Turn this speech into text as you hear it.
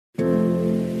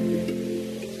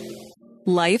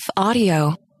Life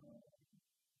Audio.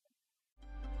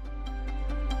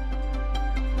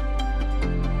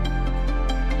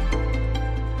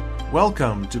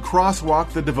 Welcome to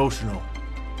Crosswalk the Devotional.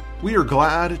 We are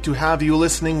glad to have you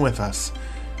listening with us.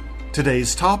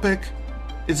 Today's topic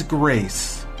is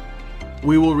grace.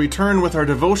 We will return with our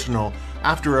devotional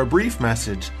after a brief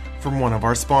message from one of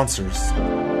our sponsors.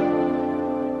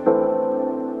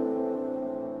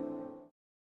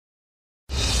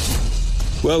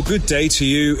 Well, good day to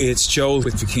you. It's Joel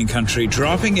with The King Country,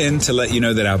 dropping in to let you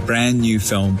know that our brand new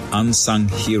film, Unsung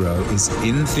Hero, is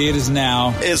in theaters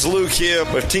now. It's Luke here.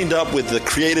 We've teamed up with the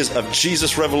creators of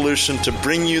Jesus Revolution to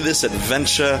bring you this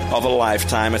adventure of a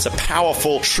lifetime. It's a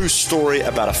powerful, true story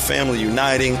about a family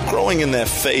uniting, growing in their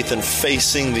faith, and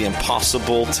facing the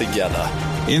impossible together.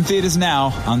 In theaters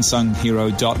now,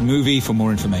 unsunghero.movie for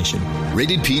more information.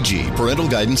 Rated PG. Parental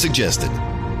guidance suggested.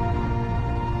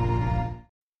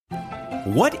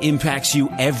 What impacts you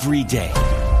every day?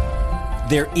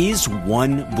 There is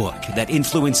one book that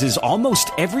influences almost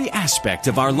every aspect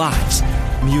of our lives.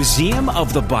 Museum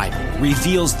of the Bible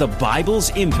reveals the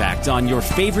Bible's impact on your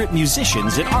favorite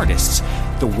musicians and artists,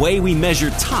 the way we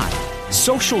measure time,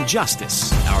 social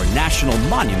justice, our national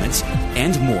monuments,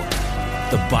 and more.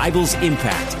 The Bible's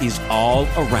impact is all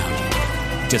around you.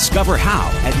 Discover how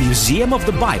at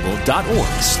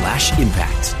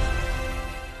museumofthebible.org/impact.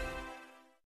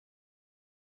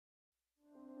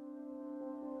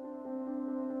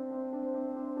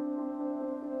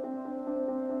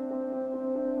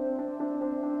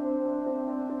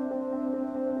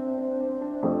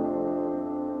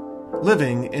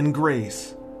 Living in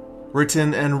Grace,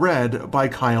 written and read by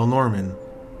Kyle Norman.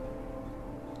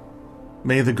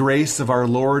 May the grace of our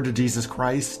Lord Jesus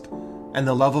Christ, and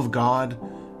the love of God,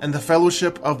 and the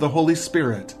fellowship of the Holy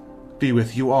Spirit be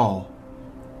with you all.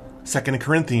 2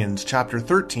 Corinthians chapter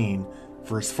 13,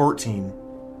 verse 14.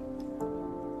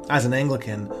 As an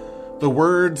Anglican, the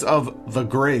words of the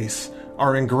grace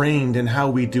are ingrained in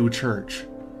how we do church.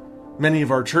 Many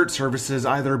of our church services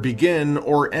either begin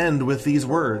or end with these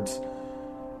words.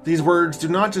 These words do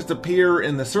not just appear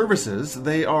in the services,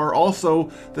 they are also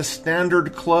the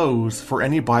standard close for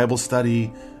any Bible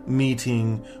study,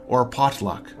 meeting, or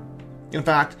potluck. In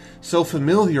fact, so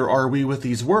familiar are we with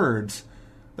these words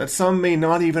that some may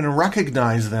not even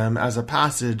recognize them as a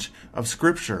passage of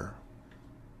Scripture.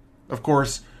 Of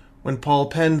course, when Paul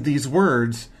penned these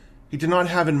words, he did not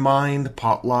have in mind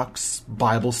potlucks,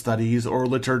 Bible studies, or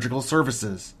liturgical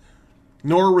services.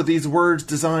 Nor were these words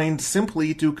designed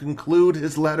simply to conclude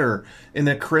his letter in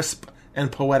a crisp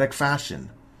and poetic fashion.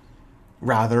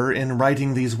 Rather, in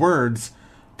writing these words,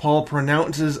 Paul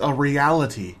pronounces a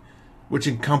reality which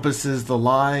encompasses the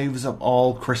lives of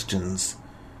all Christians.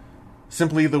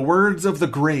 Simply, the words of the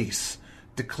grace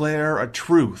declare a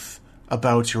truth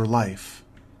about your life.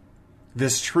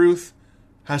 This truth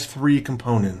has three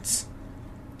components.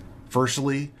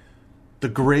 Firstly, the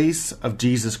grace of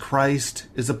Jesus Christ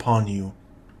is upon you.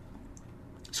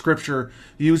 Scripture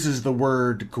uses the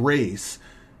word grace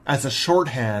as a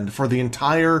shorthand for the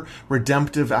entire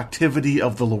redemptive activity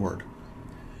of the Lord.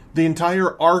 The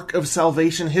entire arc of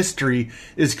salvation history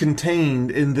is contained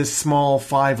in this small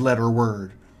 5-letter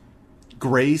word.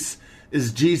 Grace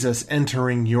is Jesus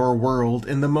entering your world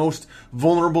in the most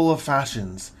vulnerable of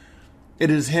fashions.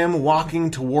 It is Him walking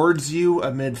towards you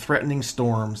amid threatening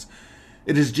storms.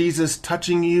 It is Jesus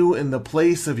touching you in the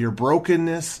place of your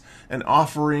brokenness and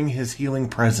offering His healing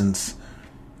presence.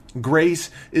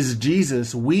 Grace is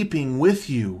Jesus weeping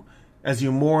with you as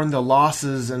you mourn the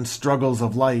losses and struggles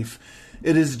of life.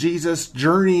 It is Jesus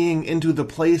journeying into the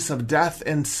place of death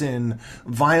and sin,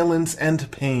 violence and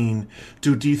pain,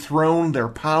 to dethrone their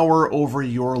power over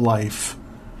your life.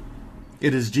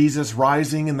 It is Jesus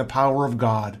rising in the power of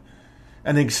God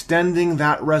and extending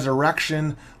that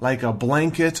resurrection like a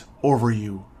blanket over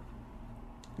you.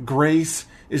 Grace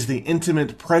is the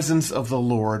intimate presence of the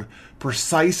Lord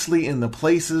precisely in the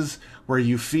places where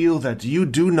you feel that you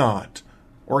do not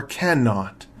or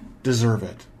cannot deserve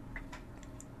it.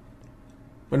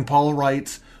 When Paul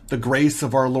writes, "The grace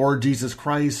of our Lord Jesus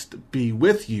Christ be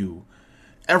with you,"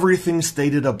 everything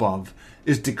stated above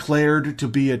is declared to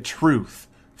be a truth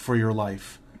for your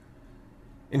life.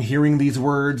 In hearing these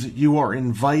words, you are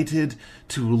invited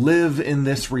to live in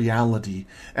this reality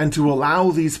and to allow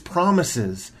these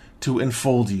promises to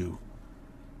enfold you.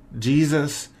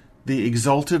 Jesus, the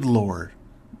exalted Lord,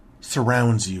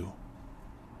 surrounds you.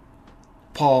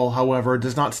 Paul, however,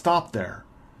 does not stop there.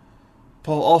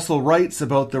 Paul also writes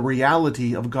about the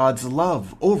reality of God's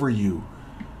love over you.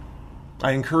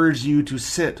 I encourage you to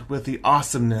sit with the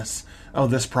awesomeness of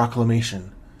this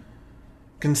proclamation.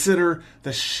 Consider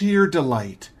the sheer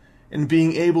delight in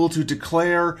being able to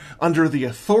declare under the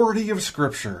authority of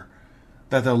Scripture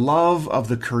that the love of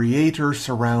the Creator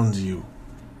surrounds you.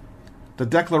 The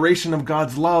declaration of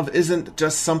God's love isn't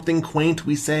just something quaint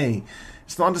we say.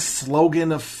 It's not a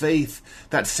slogan of faith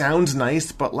that sounds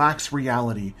nice but lacks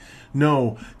reality.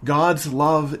 No, God's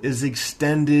love is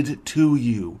extended to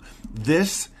you.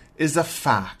 This is a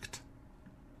fact.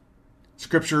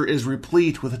 Scripture is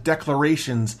replete with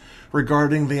declarations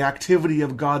regarding the activity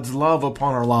of God's love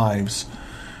upon our lives.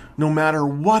 No matter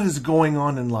what is going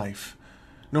on in life,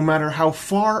 no matter how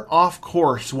far off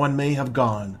course one may have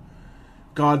gone,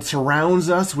 God surrounds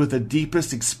us with the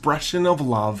deepest expression of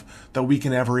love that we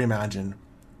can ever imagine.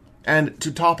 And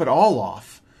to top it all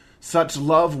off, such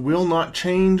love will not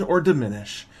change or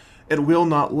diminish. It will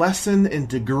not lessen in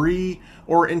degree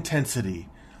or intensity.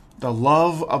 The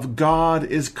love of God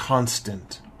is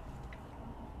constant.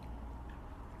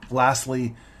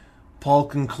 Lastly, Paul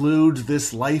concludes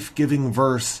this life-giving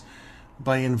verse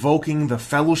by invoking the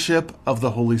fellowship of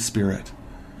the Holy Spirit.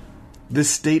 This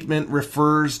statement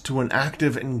refers to an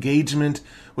active engagement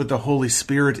with the Holy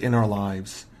Spirit in our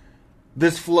lives.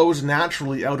 This flows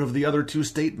naturally out of the other two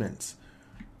statements.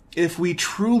 If we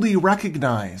truly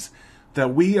recognize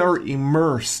that we are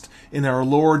immersed in our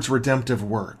Lord's redemptive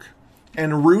work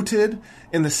and rooted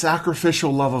in the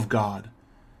sacrificial love of God,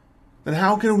 then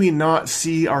how can we not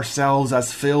see ourselves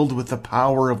as filled with the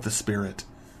power of the Spirit?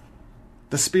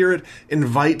 The Spirit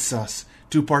invites us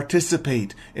to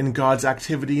participate in God's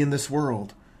activity in this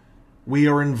world. We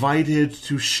are invited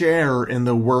to share in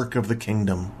the work of the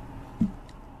kingdom,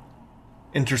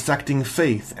 intersecting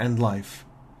faith and life.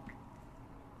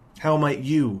 How might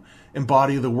you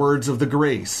embody the words of the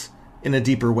grace in a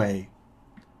deeper way?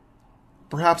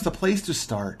 Perhaps the place to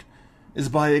start is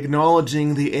by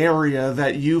acknowledging the area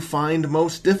that you find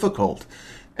most difficult,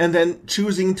 and then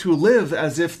choosing to live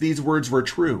as if these words were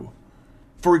true.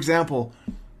 For example,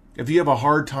 if you have a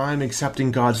hard time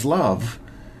accepting God's love,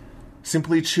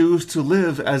 simply choose to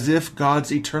live as if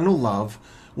God's eternal love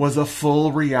was a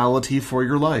full reality for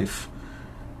your life.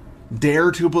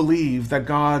 Dare to believe that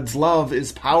God's love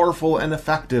is powerful and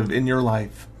effective in your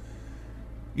life.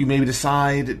 You may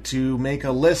decide to make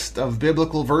a list of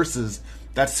biblical verses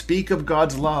that speak of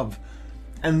God's love,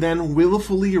 and then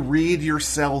willfully read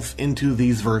yourself into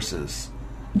these verses.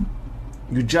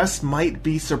 You just might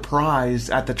be surprised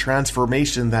at the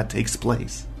transformation that takes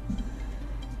place.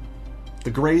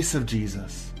 The grace of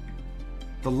Jesus,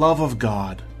 the love of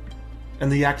God,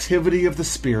 and the activity of the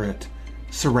Spirit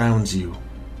surrounds you.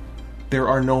 There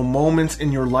are no moments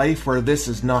in your life where this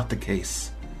is not the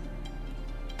case.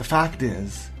 The fact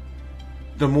is,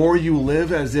 the more you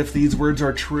live as if these words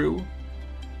are true,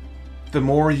 the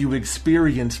more you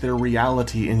experience their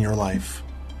reality in your life.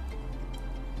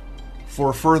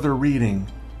 For further reading,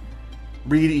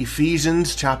 read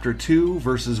Ephesians chapter 2,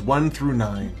 verses 1 through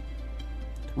 9.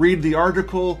 Read the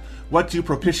article, What Do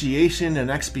Propitiation and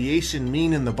Expiation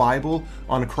Mean in the Bible,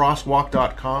 on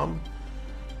crosswalk.com,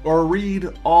 or read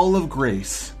All of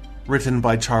Grace, written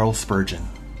by Charles Spurgeon.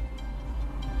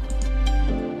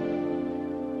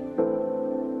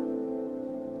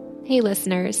 Hey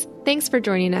listeners, thanks for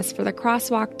joining us for the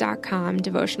crosswalk.com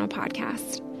devotional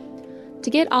podcast. To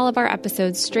get all of our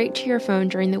episodes straight to your phone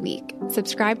during the week,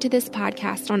 subscribe to this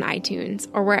podcast on iTunes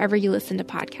or wherever you listen to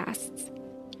podcasts.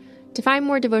 To find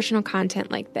more devotional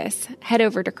content like this, head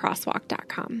over to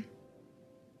crosswalk.com.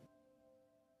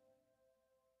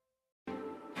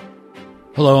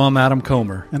 Hello, I'm Adam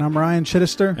Comer. And I'm Ryan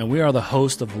Chittister. And we are the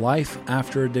host of Life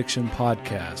After Addiction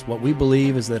podcast. What we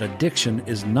believe is that addiction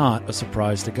is not a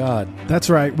surprise to God. That's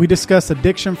right. We discuss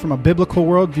addiction from a biblical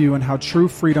worldview and how true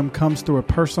freedom comes through a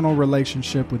personal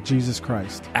relationship with Jesus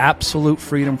Christ. Absolute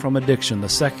freedom from addiction. The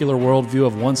secular worldview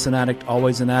of once an addict,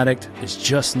 always an addict is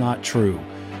just not true.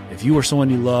 If you or someone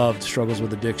you loved struggles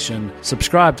with addiction,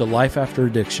 subscribe to Life After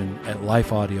Addiction at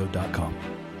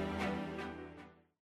lifeaudio.com.